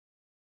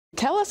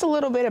Tell us a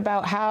little bit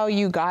about how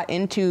you got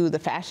into the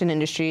fashion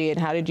industry and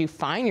how did you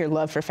find your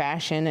love for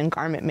fashion and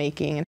garment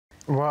making?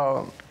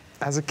 Well,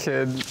 as a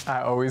kid, I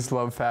always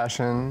loved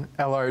fashion.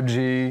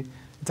 LRG,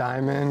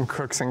 Diamond,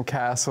 Crooks and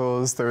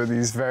Castles, there were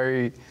these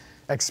very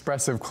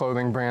expressive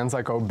clothing brands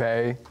like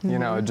Obey, you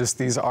know, just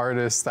these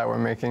artists that were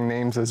making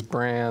names as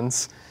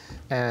brands.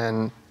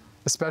 And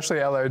especially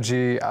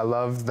LRG, I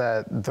love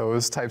that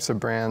those types of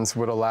brands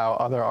would allow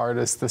other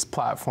artists this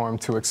platform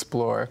to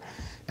explore.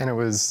 And it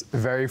was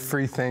very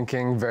free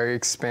thinking, very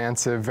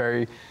expansive,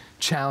 very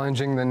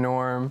challenging the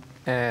norm.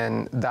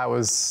 And that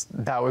was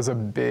a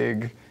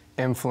big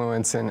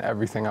influence in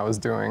everything I was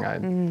doing.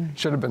 I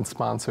should have been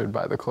sponsored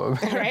by the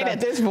clothing. Right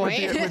at this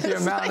point. with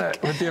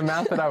the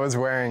amount that I was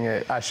wearing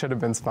it, I should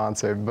have been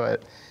sponsored.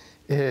 But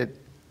it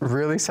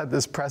really set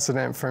this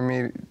precedent for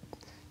me.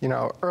 You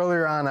know,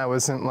 earlier on, I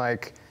wasn't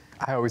like,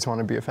 I always want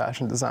to be a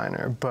fashion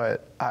designer,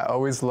 but I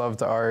always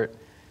loved art.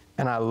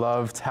 And I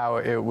loved how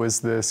it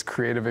was this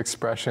creative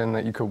expression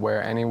that you could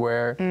wear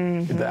anywhere.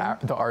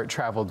 The art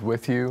traveled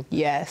with you.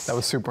 Yes. That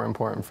was super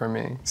important for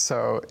me.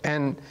 So,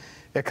 and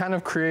it kind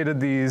of created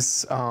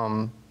these,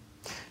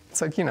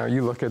 it's like, you know,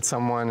 you look at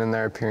someone and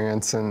their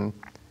appearance and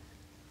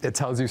it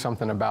tells you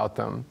something about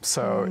them.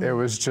 So it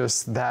was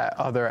just that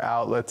other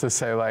outlet to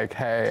say like,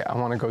 hey, I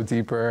want to go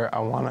deeper. I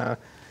want to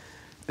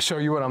show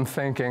you what I'm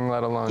thinking,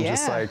 let alone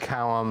just like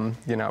how I'm,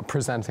 you know,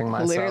 presenting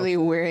myself. Literally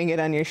wearing it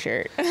on your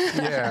shirt.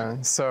 Yeah,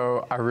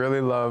 so I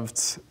really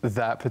loved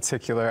that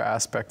particular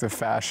aspect of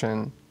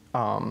fashion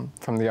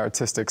from the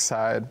artistic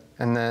side.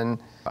 And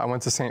then I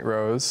went to St.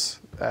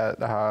 Rose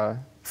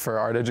for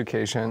art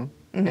education,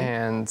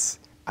 and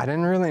I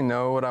didn't really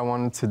know what I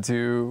wanted to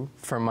do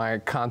for my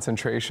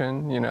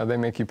concentration. You know, they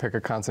make you pick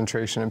a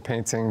concentration in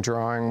painting,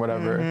 drawing,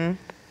 whatever.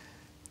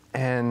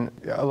 And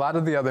a lot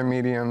of the other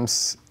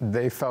mediums,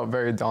 they felt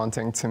very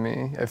daunting to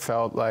me. It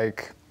felt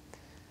like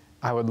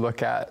I would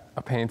look at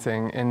a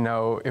painting and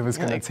know it was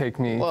going to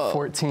take me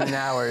 14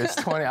 hours,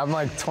 20. I'm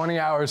like, 20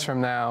 hours from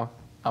now,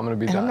 I'm going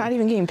to be done. I'm not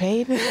even getting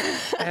paid.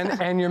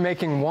 and you're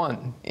making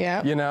one.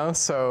 Yeah. You know,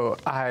 so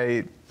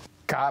I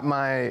got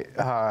my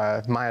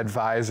my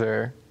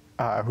advisor,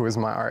 who was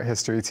my art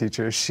history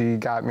teacher. She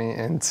got me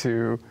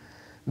into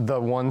the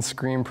one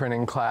screen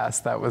printing class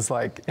that was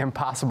like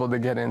impossible to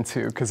get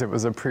into because it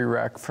was a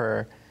prereq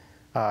for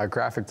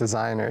graphic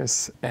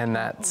designers, and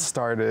that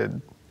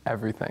started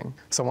everything.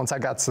 So once I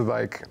got to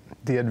like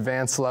the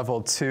advanced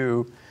level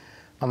 2,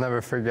 I'll never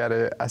forget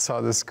it. I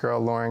saw this girl,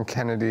 Lauren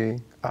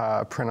Kennedy,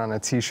 print on a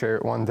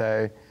t-shirt one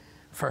day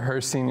for her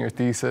senior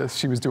thesis.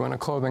 She was doing a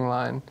clothing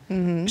line.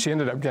 She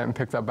ended up getting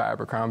picked up by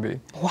Abercrombie.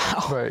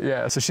 Wow. But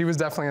yeah, so she was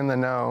definitely in the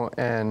know,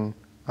 and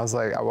I was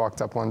like, I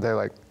walked up one day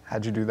like,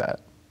 how'd you do that?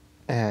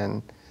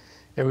 And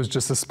it was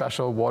just a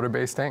special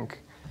water-based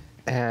ink.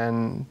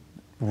 And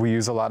we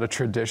use a lot of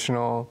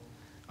traditional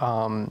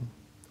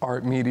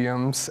art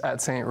mediums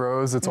at St.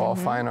 Rose. It's all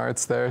fine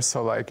arts there,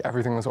 so like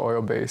everything was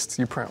oil-based.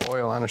 You print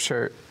oil on a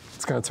shirt,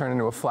 it's gonna turn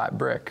into a flat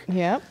brick.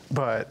 Yep.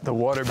 But the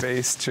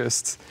water-based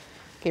just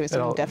gave it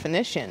some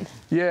definition.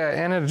 Yeah,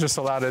 and it just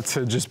allowed it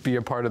to just be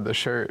a part of the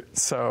shirt.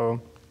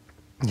 So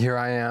here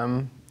I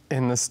am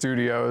in the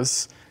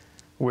studios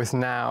with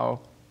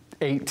now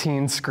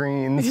 18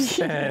 screens,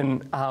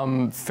 and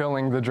I'm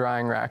filling the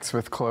drying racks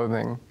with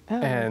clothing. Oh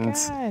and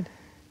my God.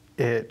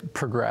 It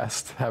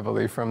progressed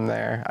heavily from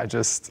there.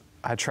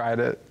 I tried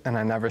it and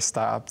I never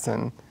stopped.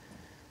 And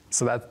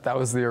so that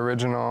was the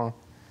original.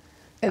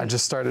 I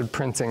just started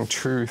printing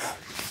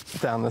truth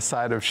down the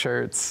side of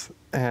shirts,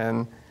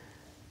 and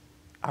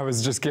I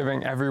was just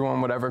giving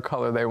everyone whatever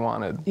color they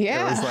wanted.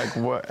 Yeah. It was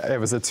like, it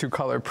was a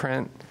 2-color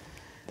print.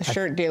 The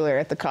shirt dealer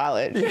at the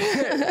college.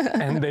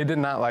 And they did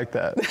not like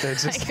that. They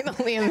just, I can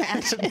only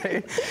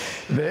imagine.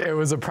 It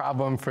was a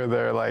problem for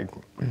their like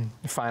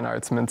fine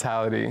arts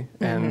mentality,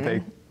 and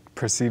they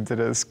perceived it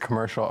as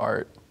commercial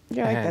art.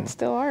 You're like, that's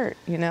still art,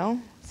 you know?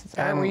 It's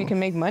art where you can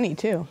make money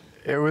too.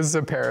 It was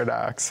a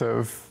paradox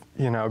of,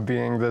 you know,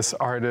 being this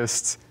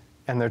artist,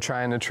 and they're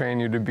trying to train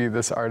you to be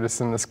this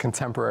artist in this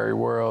contemporary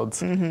world,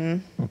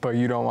 but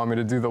you don't want me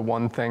to do the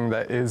one thing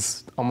that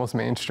is almost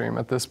mainstream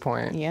at this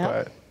point. Yeah.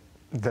 But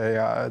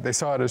they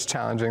saw it as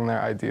challenging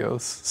their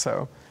ideals,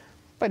 so.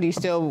 But you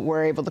still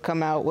were able to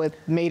come out with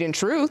Made in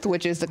Truth,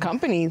 which is the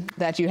company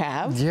that you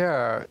have.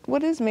 Yeah.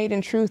 What is Made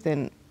in Truth,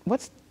 and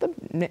what's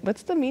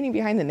the meaning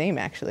behind the name,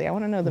 actually? I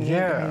want to know the meaning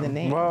behind the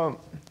name.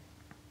 Well,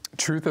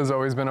 truth has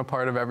always been a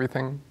part of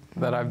everything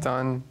that I've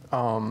done.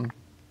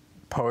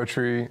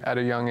 Poetry at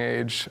a young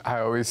age,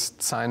 I always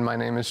signed my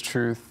name as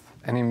Truth.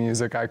 Any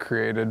music I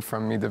created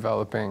from me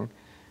developing,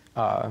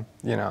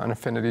 you know, an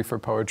affinity for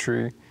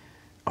poetry,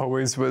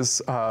 always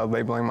was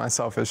labeling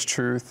myself as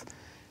Truth.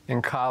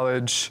 In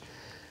college,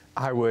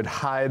 I would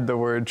hide the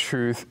word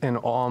truth in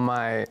all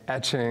my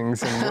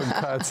etchings and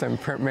woodcuts and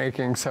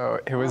printmaking. So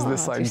it was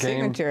this like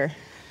game. Signature.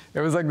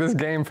 It was like this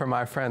game for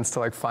my friends to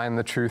like find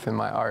the truth in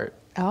my art.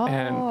 Oh,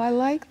 and I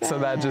like that. So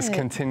that just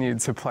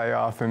continued to play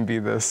off and be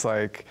this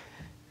like,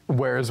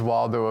 Where's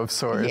Waldo of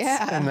sorts.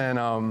 Yeah. And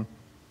then,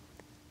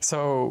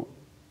 so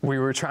we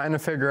were trying to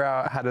figure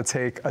out how to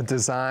take a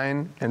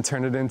design and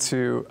turn it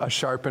into a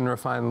sharp and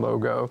refined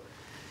logo.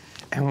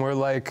 And we're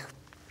like,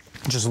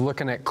 just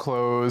looking at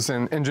clothes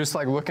and just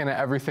like looking at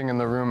everything in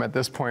the room. At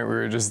this point, we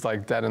were just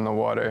like dead in the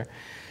water.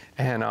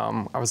 And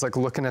I was like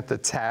looking at the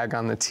tag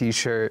on the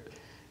t-shirt,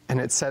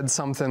 and it said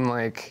something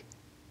like,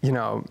 you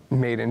know,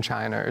 made in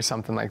China or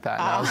something like that.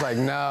 And I was like,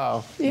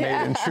 no,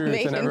 made in truth.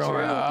 Made and in everyone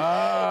truth. went,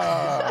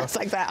 oh. It's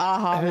like that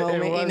aha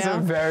moment, It was you know?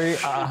 a very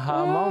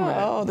aha moment,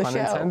 Oh, the pun show.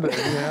 intended,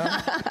 you know?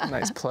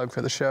 Nice plug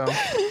for the show.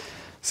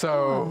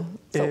 So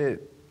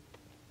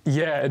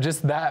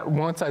just that,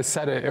 once I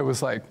said it, it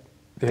was like,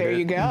 there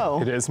you go.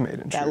 It is made in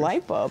truth. That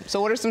light bulb.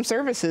 So what are some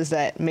services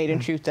that Made in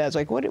Truth does?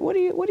 Like, what do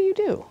you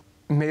do?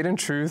 Made in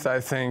Truth, I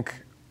think,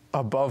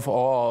 above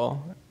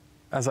all,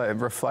 as I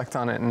reflect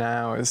on it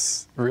now,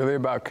 is really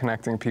about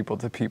connecting people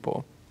to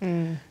people.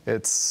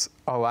 It's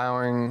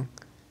allowing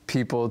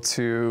people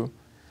to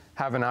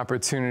have an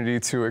opportunity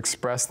to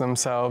express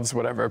themselves,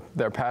 whatever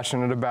they're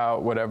passionate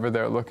about, whatever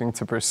they're looking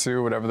to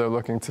pursue, whatever they're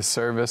looking to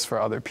service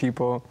for other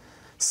people.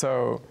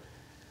 So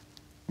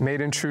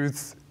Made in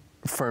Truth,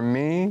 for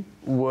me,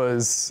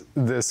 was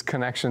this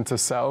connection to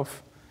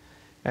self,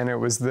 and it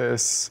was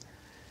this,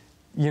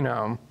 you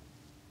know,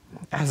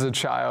 as a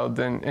child,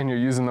 and you're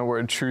using the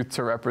word truth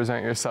to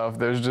represent yourself,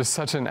 there's just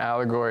such an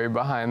allegory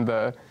behind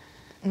the,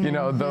 you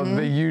know,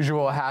 the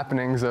usual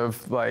happenings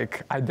of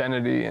like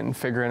identity and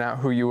figuring out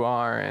who you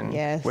are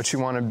and what you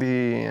want to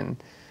be, and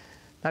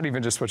not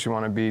even just what you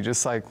want to be,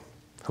 just like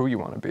who you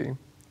want to be.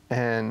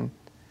 And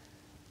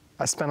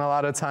I spent a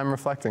lot of time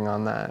reflecting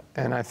on that,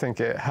 and I think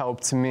it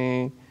helped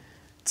me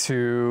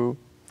to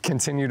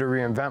continue to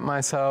reinvent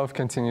myself,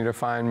 continue to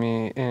find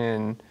me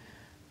in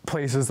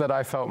places that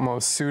I felt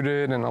most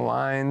suited and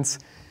aligned.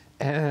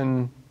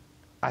 And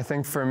I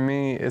think for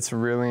me, it's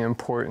really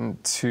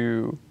important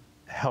to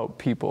help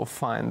people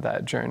find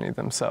that journey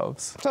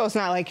themselves. So it's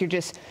not like you're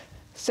just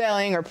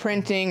selling or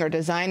printing or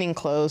designing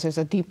clothes. There's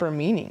a deeper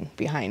meaning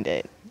behind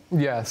it.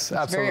 Yes,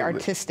 absolutely. It's very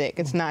artistic.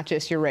 It's not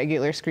just your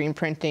regular screen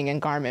printing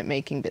and garment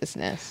making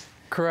business.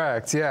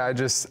 Correct, yeah,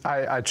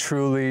 I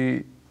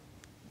truly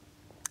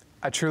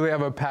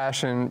have a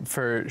passion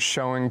for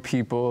showing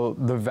people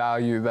the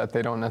value that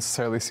they don't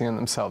necessarily see in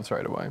themselves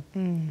right away.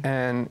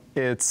 And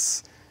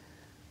it's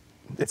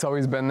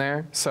always been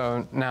there,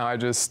 so now I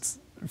just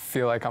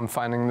feel like I'm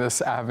finding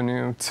this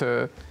avenue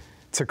to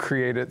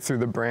create it through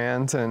the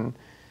brand, and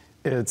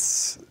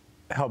it's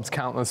helped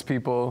countless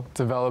people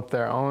develop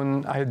their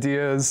own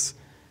ideas,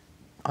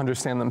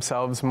 understand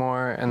themselves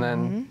more, and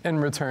then in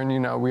return, you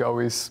know, we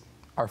always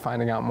are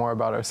finding out more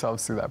about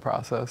ourselves through that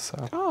process.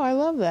 So. Oh, I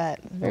love that.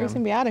 Very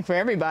symbiotic for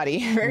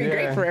everybody. Very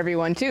great for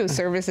everyone too.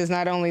 Service is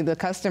not only the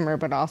customer,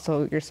 but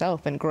also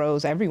yourself, and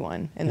grows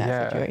everyone in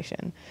that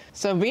situation.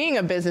 So being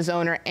a business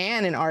owner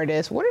and an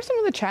artist, what are some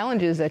of the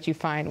challenges that you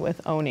find with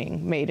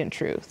owning Made in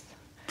Truth,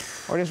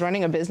 or just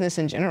running a business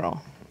in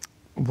general?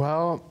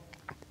 Well,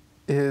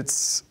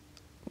 it's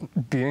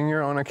being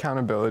your own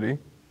accountability,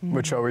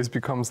 which always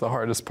becomes the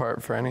hardest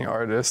part for any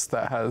artist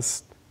that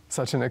has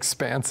such an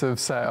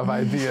expansive set of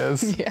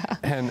ideas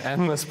and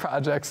endless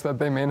projects that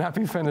they may not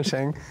be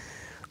finishing.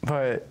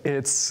 But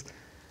it's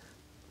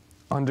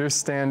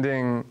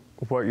understanding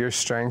what your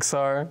strengths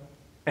are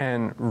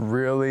and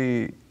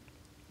really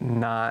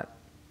not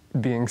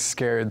being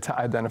scared to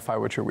identify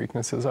what your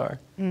weaknesses are.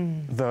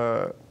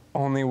 The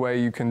only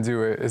way you can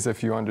do it is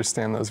if you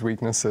understand those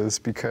weaknesses,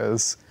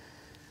 because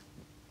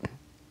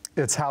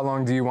it's how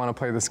long do you want to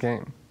play this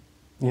game?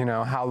 You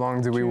know, how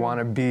long do we want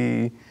to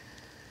be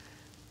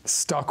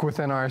stuck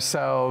within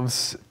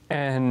ourselves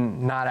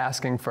and not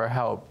asking for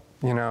help,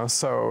 you know?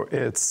 So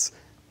it's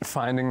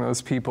finding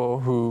those people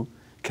who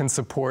can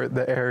support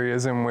the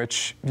areas in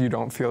which you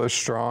don't feel as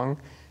strong,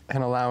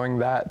 and allowing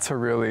that to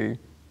really,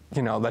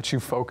 you know, let you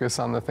focus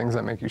on the things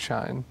that make you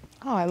shine.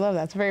 Oh, I love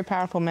that. It's a very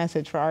powerful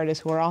message for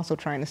artists who are also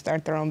trying to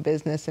start their own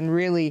business and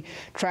really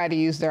try to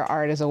use their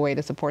art as a way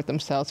to support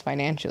themselves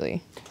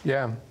financially.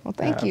 Yeah. Well,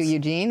 thank you,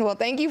 Eugene. Well,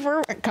 thank you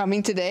for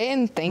coming today,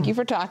 and thank you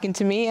for talking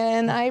to me,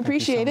 and I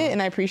appreciate it,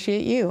 and I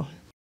appreciate you.